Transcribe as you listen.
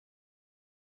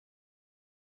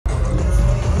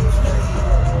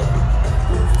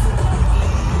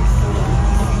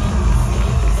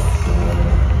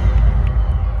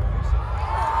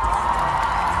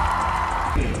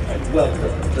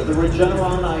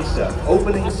ISEF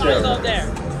opening ceremony.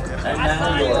 And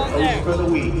now your host for the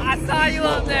week. I saw you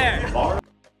up there.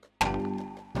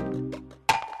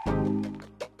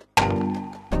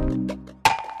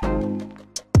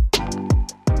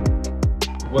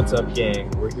 What's up,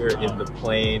 gang? We're here in the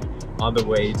plane on the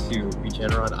way to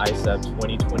Regeneron ISEF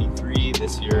 2023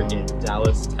 this year in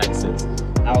Dallas, Texas.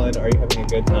 Alan, are you having a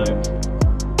good time?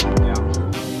 Yeah.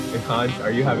 Ikan,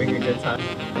 are you having a good time?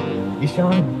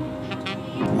 Ishan?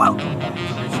 Welcome back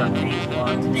to the Sunday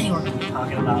Vlog. Today we're going to be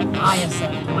talking about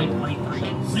ISEF 2023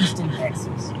 in Houston,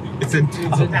 Texas. It's in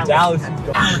Dallas,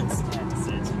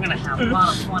 Texas. We're going to have a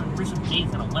lot of fun. Bishop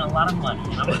Jane's going to win a lot of money,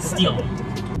 and I'm going to steal it.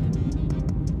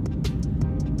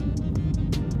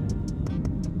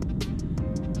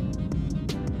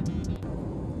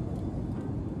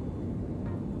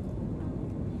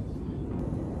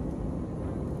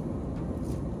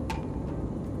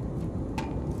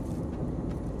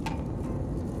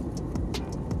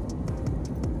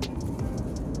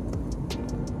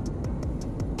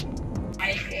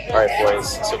 Alright,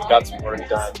 boys, so we got some work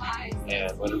done,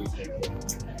 and what are we thinking?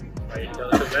 Ready to go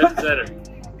to the Red Center.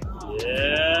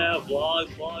 Yeah,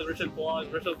 vlog, Richard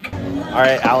vlog, Richard.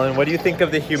 Alright, Alan, what do you think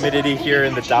of the humidity here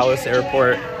in the Dallas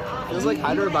airport? Feels like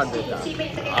Hyderabad did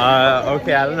that.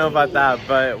 Okay, I don't know about that,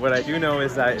 but what I do know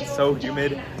is that it's so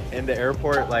humid in the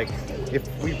airport. Like, if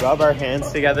we rub our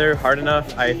hands together hard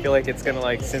enough, I feel like it's gonna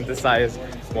like synthesize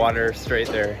water straight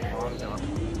there.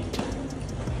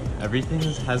 Everything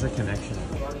has a connection.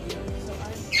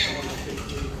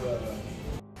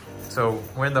 So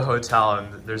we're in the hotel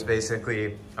and there's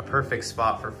basically a perfect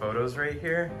spot for photos right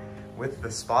here with the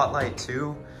spotlight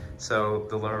too. So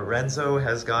the Lorenzo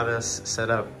has got us set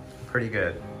up pretty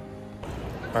good.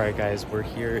 All right, guys, we're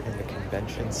here in the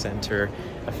convention center,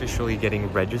 officially getting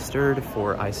registered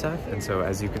for ISEF. And so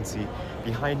as you can see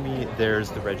behind me,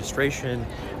 there's the registration.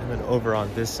 And then over on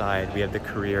this side, we have the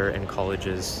career and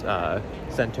colleges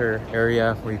center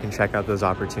area where you can check out those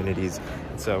opportunities.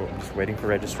 And so I'm just waiting for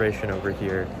registration over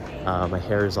here. My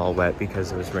hair is all wet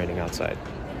because it was raining outside.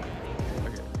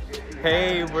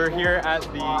 Hey, we're here at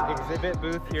the exhibit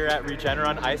booth here at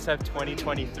Regeneron ISEF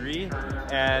 2023,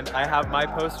 and I have my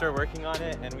poster working on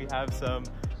it, and we have some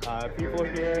people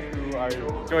here who are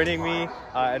joining me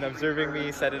and observing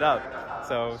me set it up.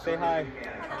 So say hi.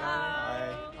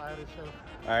 Hi.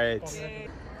 All right.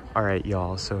 All right,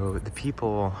 y'all, so the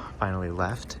people finally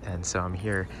left, and so I'm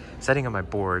here setting up my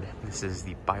board. This is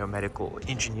the biomedical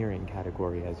engineering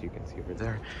category, as you can see over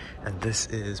there. And this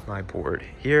is my board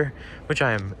here, which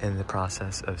I am in the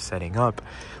process of setting up.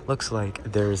 Looks like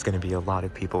there's gonna be a lot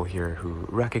of people here who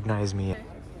recognize me.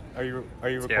 Are you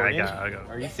recording? Yeah, I got it.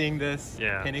 Are you seeing this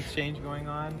pin exchange going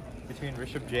on between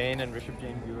Bishop Jane and Bishop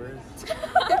Jane viewers?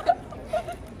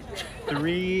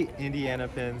 3 Indiana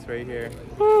pins right here.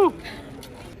 Woo!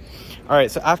 All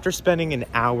right, so after spending an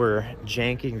hour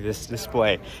janking this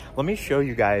display, let me show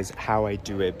you guys how I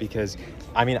do it, because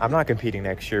I mean, I'm not competing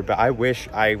next year, but I wish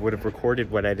I would have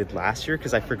recorded what I did last year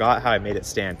because I forgot how I made it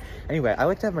stand. Anyway, I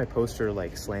like to have my poster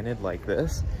like slanted like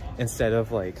this instead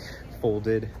of like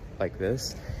folded like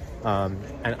this. And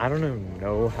I don't even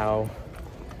know how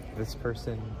this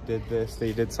person did this.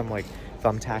 They did some like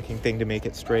thumbtacking thing to make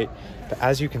it straight. But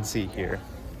as you can see here,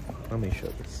 let me show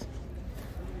this.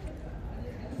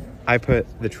 I put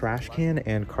the trash can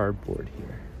and cardboard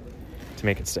here to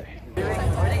make it stay.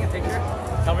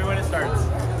 Tell me when it starts.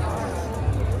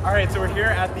 All right, so we're here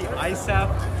at the ISEF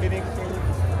fitting stage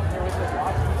here with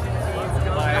the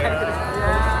Washington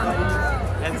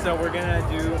team. And so we're gonna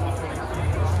do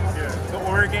the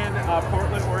Oregon,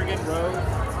 Portland, Oregon road.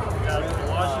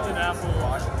 Washington Apple.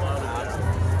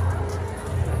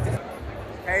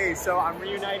 Hey, so I'm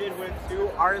reunited with 2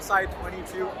 RSI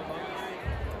 22 alumni,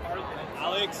 Art and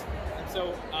Alex. And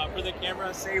so for the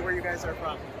camera, say where you guys are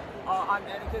from. I'm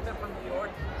Etiquette, I'm from New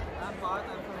York. I'm Bart,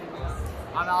 I'm from India.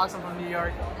 I'm Alex, I'm from New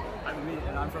York. I'm me,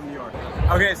 and I'm from New York.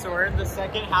 Okay, so we're in the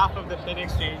second half of the pin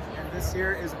exchange, and this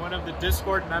here is one of the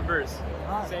Discord members.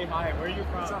 Hi. Say hi. Where are you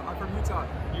from? I'm from Utah.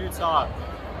 Utah.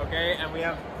 Okay, and we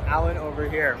have Alan over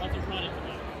here. What's your product?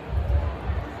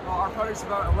 Our product's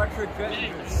about electric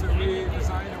ventilators. So we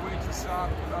designed a way to stop,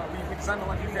 we designed an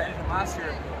electric vet engine last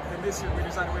year, and this year we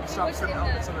designed a way to stop certain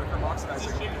elements of it from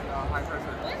oxidizing high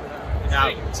pressure.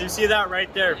 Now, so you see that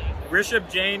right there. Bishop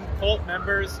Jane cult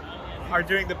members are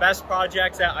doing the best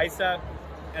projects at ISEF,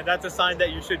 and that's a sign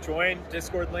that you should join.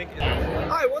 Discord link.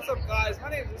 Hi, what's up, guys?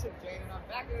 My name is Bishop Jane, and I'm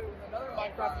back here with another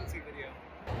Minecraft YouTube video.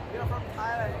 We are from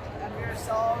Thailand, and we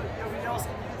saw your videos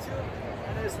on YouTube,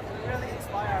 and it's really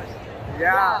inspired.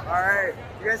 Yeah, all right.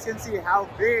 You guys can see how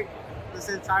big this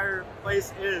entire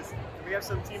place is. We we have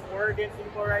some Team Oregon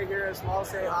people right here as well.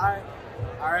 Say hi.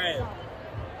 All right.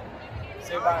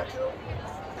 Say bye.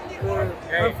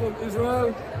 I'm from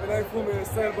Israel and I'm from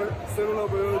cellular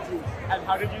biology. And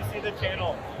how did you see the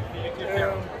channel? The YouTube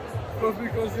channel? Just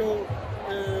because your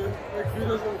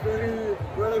videos are very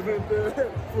relevant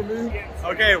for me.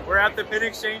 Okay, we're at the Pin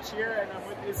Exchange here, and I'm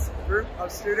with this group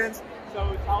of students.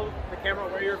 So tell the camera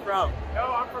where you're from. Yo,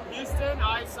 I'm from Houston.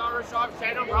 I saw Rashad's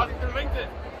channel browsing through LinkedIn.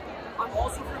 I'm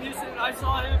also from Houston, and I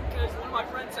saw him because one of my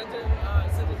friends sent his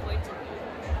link to me.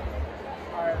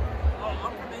 Alright. I'm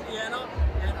from Indiana,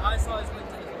 and I saw his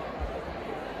LinkedIn as well.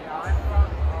 Yeah, I'm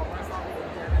from West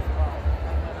Indiana as well.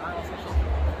 And I also saw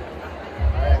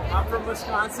I'm from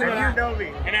Wisconsin, And you know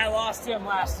me. and I lost him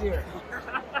last year.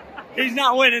 He's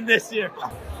not winning this year.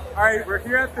 Alright, we're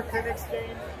here at the Pin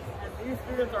Exchange, and these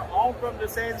students are all from the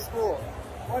same school.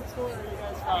 What school are you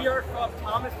guys from? We are from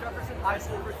Thomas Jefferson High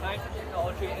School for Science and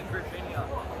Technology in Virginia.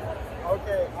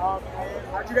 Okay, and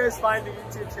how'd you guys find the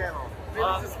YouTube channel?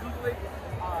 Just Googling.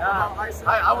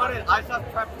 I wanted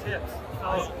ISEF prep tips.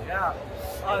 So, yeah.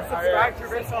 Subscribe to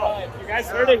Rachel. You guys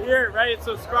heard it here, right?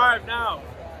 Subscribe now.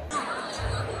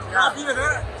 Copy of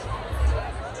that.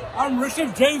 I'm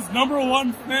Richard James'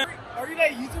 #1 fan. Are you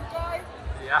that YouTube guy?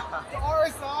 Yeah. The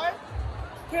RSI?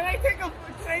 Can I take a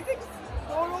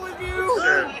photo with you?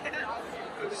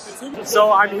 Sure.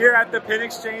 So I'm here at the Pin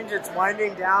Exchange. It's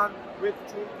winding down with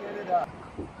Team Canada.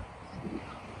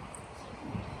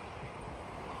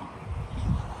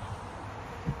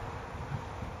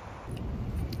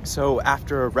 So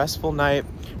after a restful night,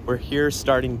 we're here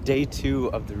starting day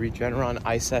 2 of the Regeneron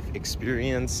ISEF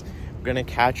experience. We're gonna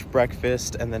catch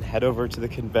breakfast and then head over to the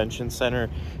convention center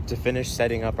to finish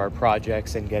setting up our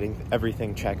projects and getting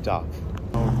everything checked off.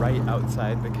 Right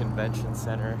outside the convention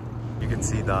center, you can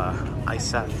see the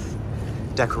ISEF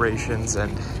decorations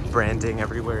and branding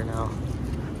everywhere now.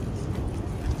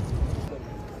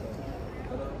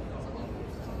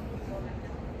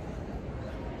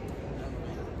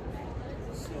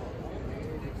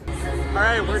 All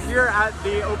right, we're here at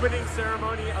the opening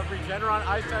ceremony of Regeneron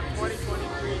ISEF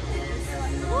 2023.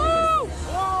 Woo!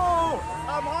 Whoa!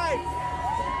 I'm hyped!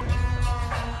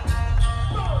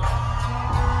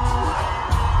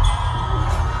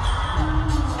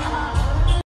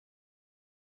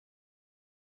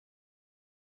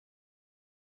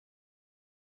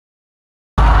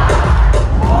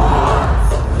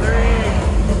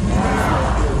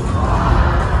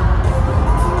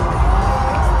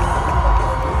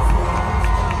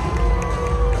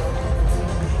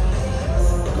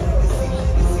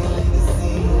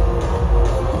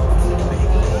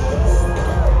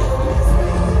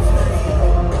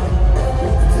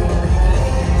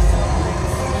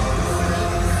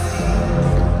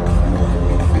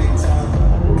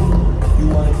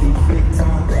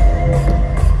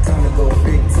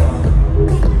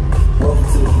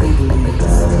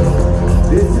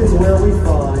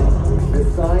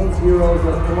 Heroes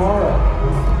of tomorrow.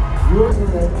 Your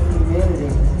humanity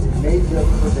made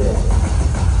just for this.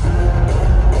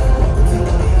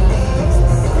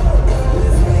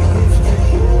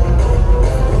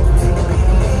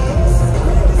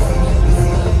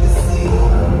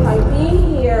 By being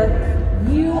here,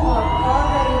 you are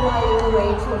already lighting the way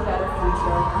to a better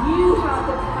future. You have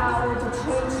the power to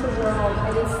change the world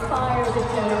and inspire the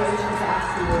generations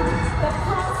after you. The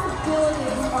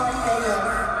possibilities are endless.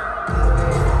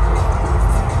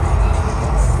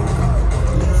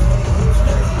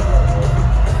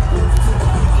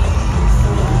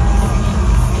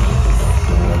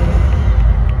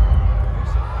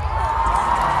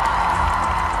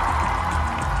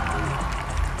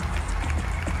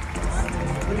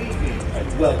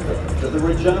 Welcome to the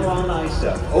Regeneron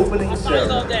ISEF opening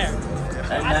ceremony.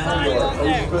 And now your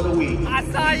host for the week. I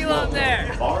saw you up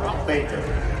there. Mark Baker.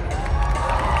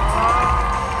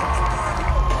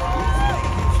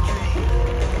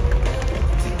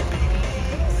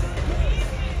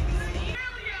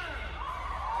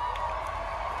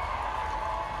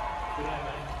 Good night,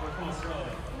 man. We're from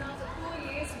Australia. Now the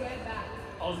 4 years, we're back.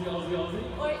 Aussie, Aussie, Aussie.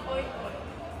 Oi, oi, oi.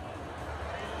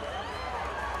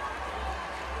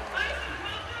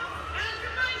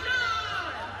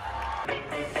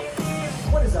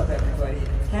 What is up, everybody?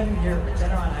 Kevin here at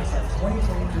Regeneron ISEF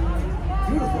 2023 in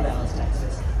beautiful Dallas,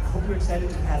 Texas. I hope you're excited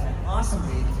to have an awesome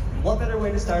week. What better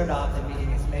way to start it off than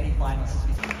meeting as many finalists as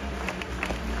we can?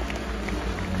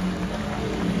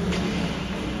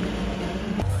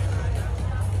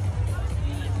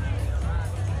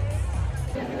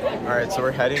 All right, so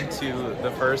we're heading to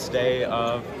the first day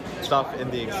of stuff in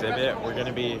the exhibit. We're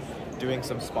gonna be doing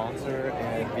some sponsor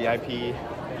and VIP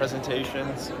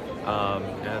presentations.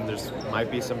 and there's might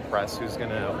be some press who's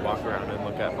gonna walk around and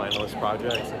look at finalist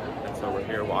projects, and so we're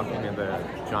here walking in the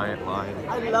giant line.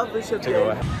 I love this to go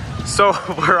ahead. So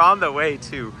we're on the way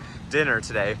to dinner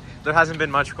today. There hasn't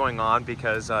been much going on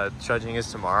because judging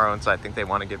is tomorrow, and so I think they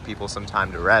want to give people some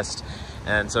time to rest,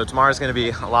 and so tomorrow's going to be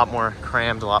a lot more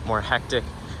crammed, a lot more hectic,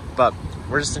 but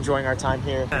we're just enjoying our time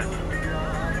here.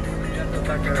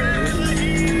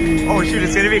 Oh shoot,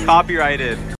 it's going to be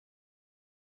copyrighted.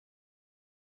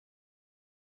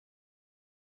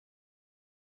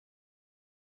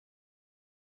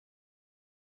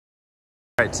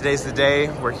 All right, today's the day.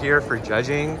 We're here for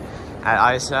judging at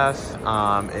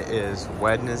ISEF. It is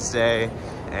Wednesday,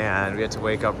 and we had to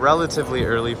wake up relatively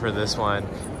early for this one,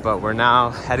 but we're now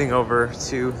heading over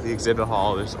to the exhibit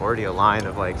hall. There's already a line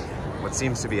of like what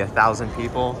seems to be 1,000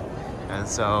 people, and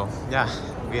so yeah,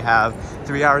 we have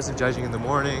 3 hours of judging in the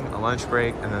morning, a lunch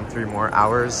break, and then 3 more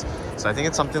hours. So I think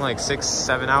it's something like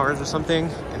 6-7 hours or something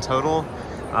in total,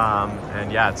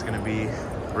 and yeah, it's gonna be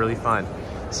really fun.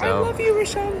 So I love you,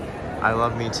 Rashawn. I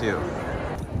love me too.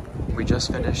 We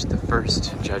just finished the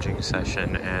first judging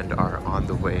session and are on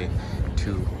the way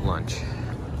to lunch.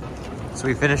 So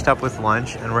we finished up with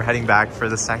lunch and we're heading back for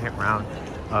the second round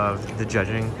of the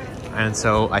judging. And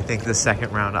so I think the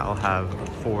second round I'll have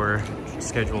 4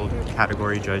 scheduled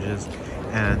category judges,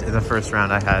 and in the first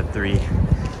round I had 3.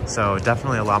 So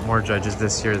definitely a lot more judges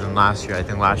this year than last year. I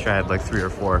think last year I had like 3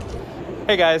 or 4.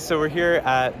 Hey guys, so we're here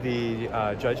at the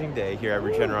judging day here at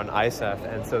Regeneron ISEF,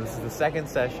 and so this is the second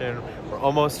session. We're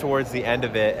almost towards the end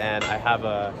of it, and I have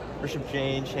a Bishop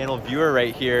Jane channel viewer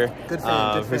right here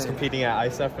who's competing at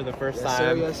ISEF for the first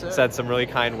time. Yes, sir. Said some really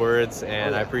kind words,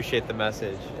 and I appreciate the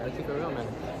message. Gotta keep it real, man.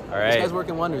 All right. This guy's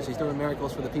working wonders. He's doing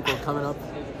miracles for the people coming up.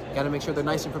 Gotta make sure they're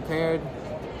nice and prepared.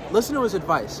 Listen to his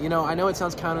advice. You know, I know it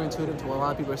sounds counterintuitive to what a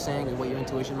lot of people are saying and what your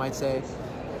intuition might say,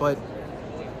 but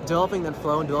developing that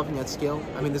flow and developing that skill.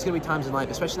 I mean, there's going to be times in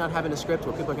life, especially not having a script,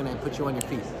 where people are going to put you on your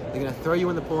feet. They're going to throw you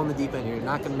in the pool in the deep end. You're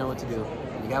not going to know what to do.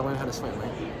 You got to learn how to swim,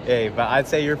 man. Hey, but I'd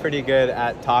say you're pretty good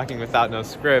at talking without no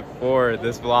script for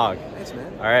this vlog. Thanks,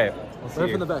 man. All right. We'll see Learn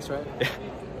you. from the best, right?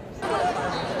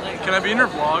 Can I be in your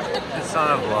vlog? It's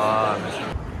not a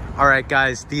vlog. All right,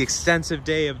 guys, the extensive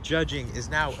day of judging is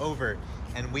now over,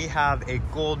 and we have a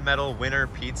gold medal winner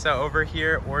pizza over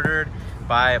here ordered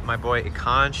by my boy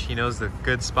Ikanch. He knows the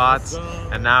good spots,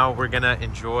 and now we're gonna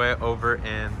enjoy over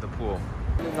in the pool.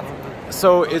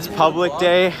 So it's public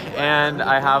day, and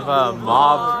I have a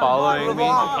mob following me.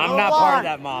 I'm not part of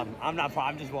that mob.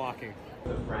 I'm just walking.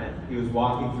 A friend, he was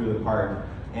walking through the park,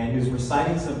 and he was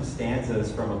reciting some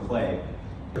stanzas from a play.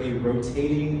 A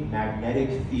rotating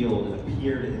magnetic field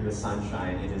appeared in the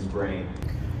sunshine in his brain.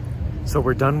 So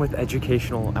we're done with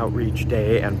Educational Outreach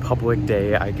Day and Public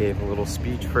Day. I gave a little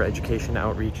speech for Education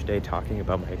Outreach Day talking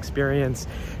about my experience,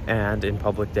 and in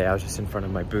Public Day I was just in front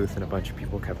of my booth and a bunch of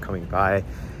people kept coming by,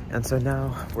 and so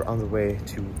now we're on the way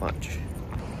to lunch.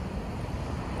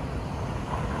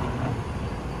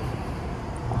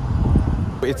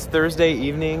 It's Thursday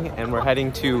evening and we're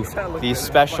heading to the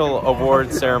special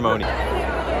award ceremony.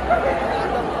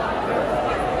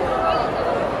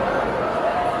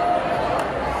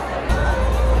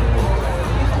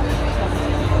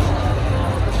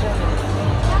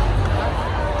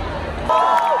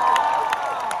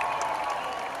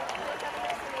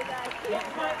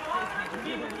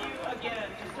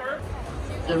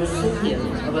 The recipient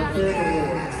of a third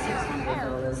award,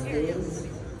 $600, is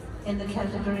in the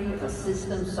category of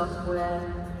System Software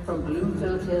from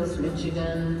Bloomfield Hills,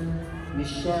 Michigan,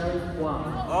 Michelle Wong.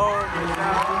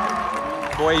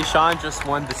 Boy, Sean just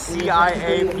won the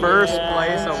CIA First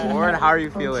Place Award. How are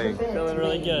you feeling? Feeling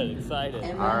really good, excited.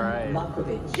 Emma All right.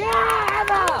 Markovich. Yeah,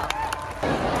 Emma!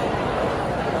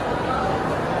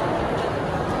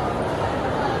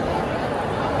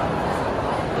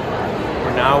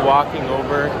 We're now walking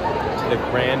over to the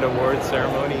grand award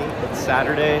ceremony. It's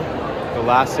Saturday, the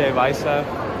last day of ISEF,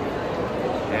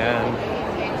 and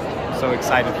I'm so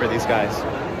excited for these guys.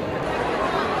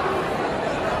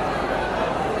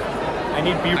 I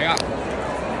need beer. I got.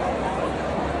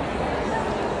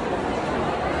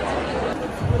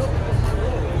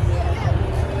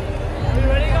 Are we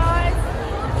ready, guys?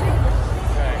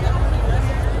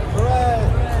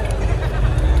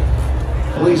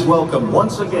 Please welcome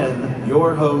once again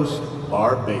your host,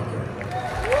 Barb Baker.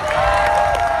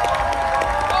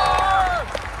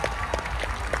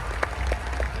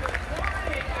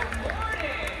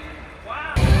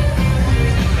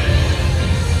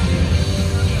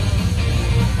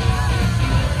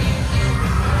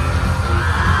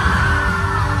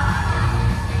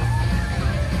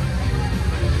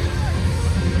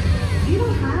 You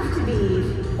don't have to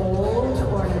be old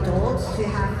or an adult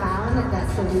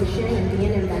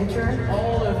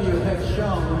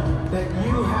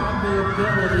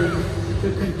ability to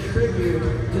contribute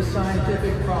to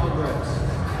scientific progress.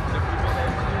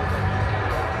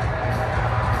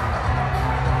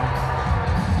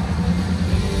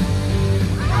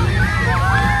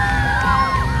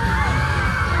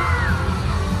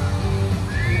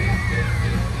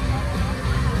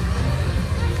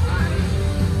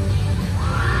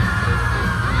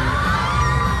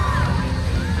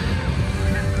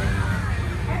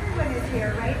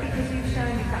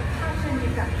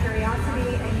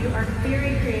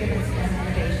 Very creative in STEM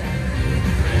innovation.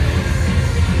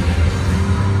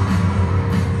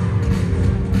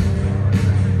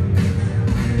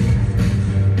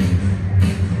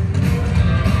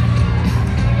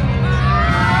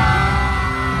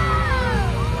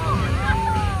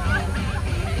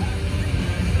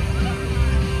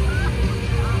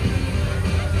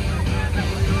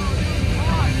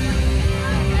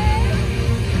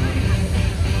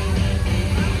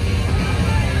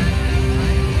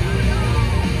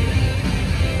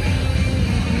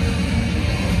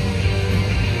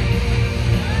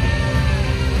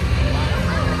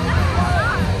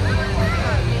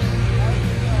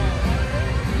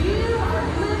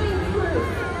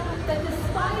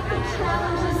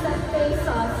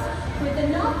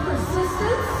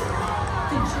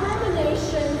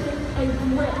 Determination and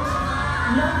grit.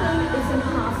 Nothing is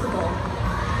impossible.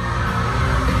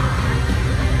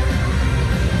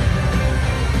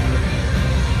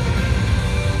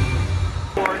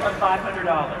 Award of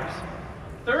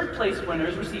 $500. Third place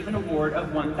winners receive an award of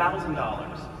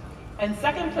 $1,000. And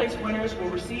second place winners will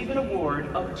receive an award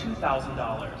of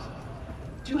 $2,000.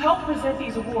 To help present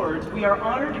these awards, we are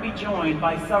honored to be joined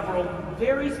by several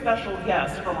very special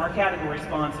guests from our category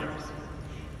sponsors.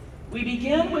 We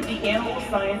begin with the Animal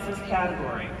Sciences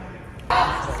category.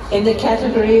 In the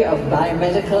category of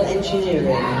Biomedical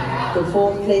Engineering, the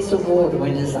fourth place award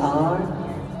winners are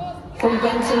from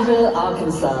Bentonville,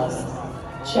 Arkansas,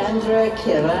 Chandra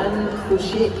Kiran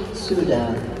Kushik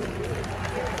Suda.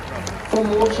 From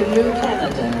Waterloo,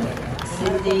 Canada,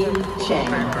 Cindy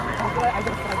Cheng.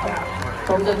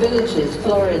 From the Villages,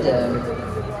 Florida,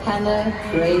 Hannah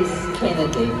Grace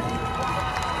Kennedy.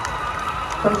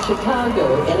 From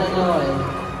Chicago, Illinois,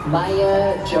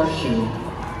 Maya Joshi.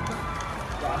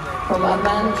 From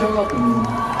Amman, Jordan,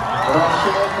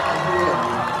 Rachel Bahula,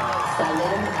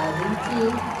 Salem Ariti,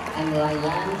 and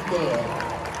Ryan Dare.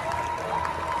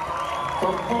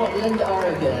 From Portland,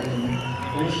 Oregon,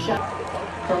 Risha.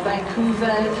 From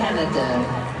Vancouver, Canada,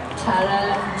 Tara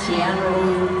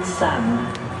Tianru Sam.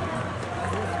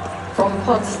 From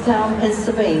Pottstown,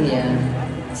 Pennsylvania,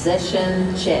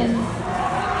 Zeshan Chen.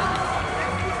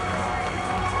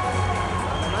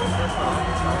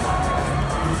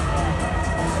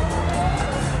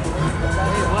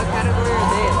 What category are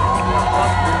they in?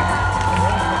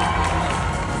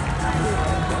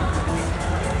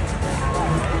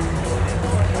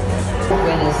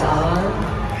 Winners are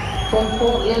from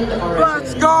Portland, Oregon.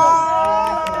 Let's go!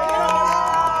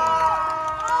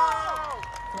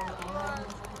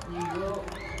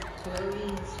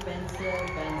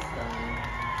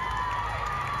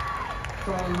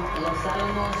 From Los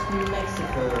Alamos, New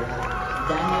Mexico,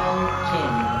 Daniel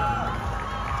King.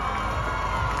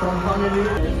 From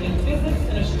Honolulu. In physics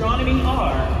and astronomy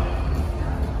are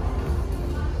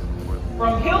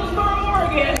from Hillsboro,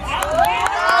 Oregon.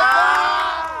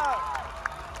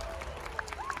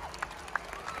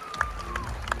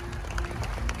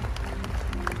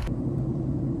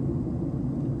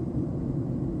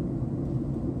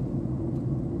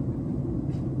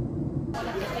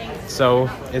 So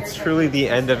it's truly the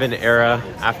end of an era.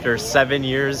 After 7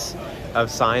 years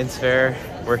of science fair,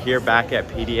 we're here back at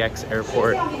PDX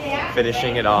Airport,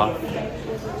 finishing it off.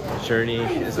 The journey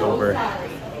is over.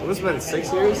 What's it been,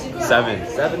 6 years? 7.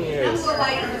 7 years.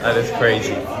 That is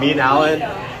crazy. Me and Alan,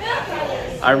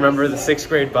 I remember the 6th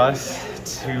grade bus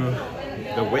to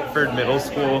the Whitford Middle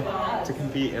School to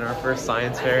compete in our first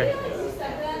science fair.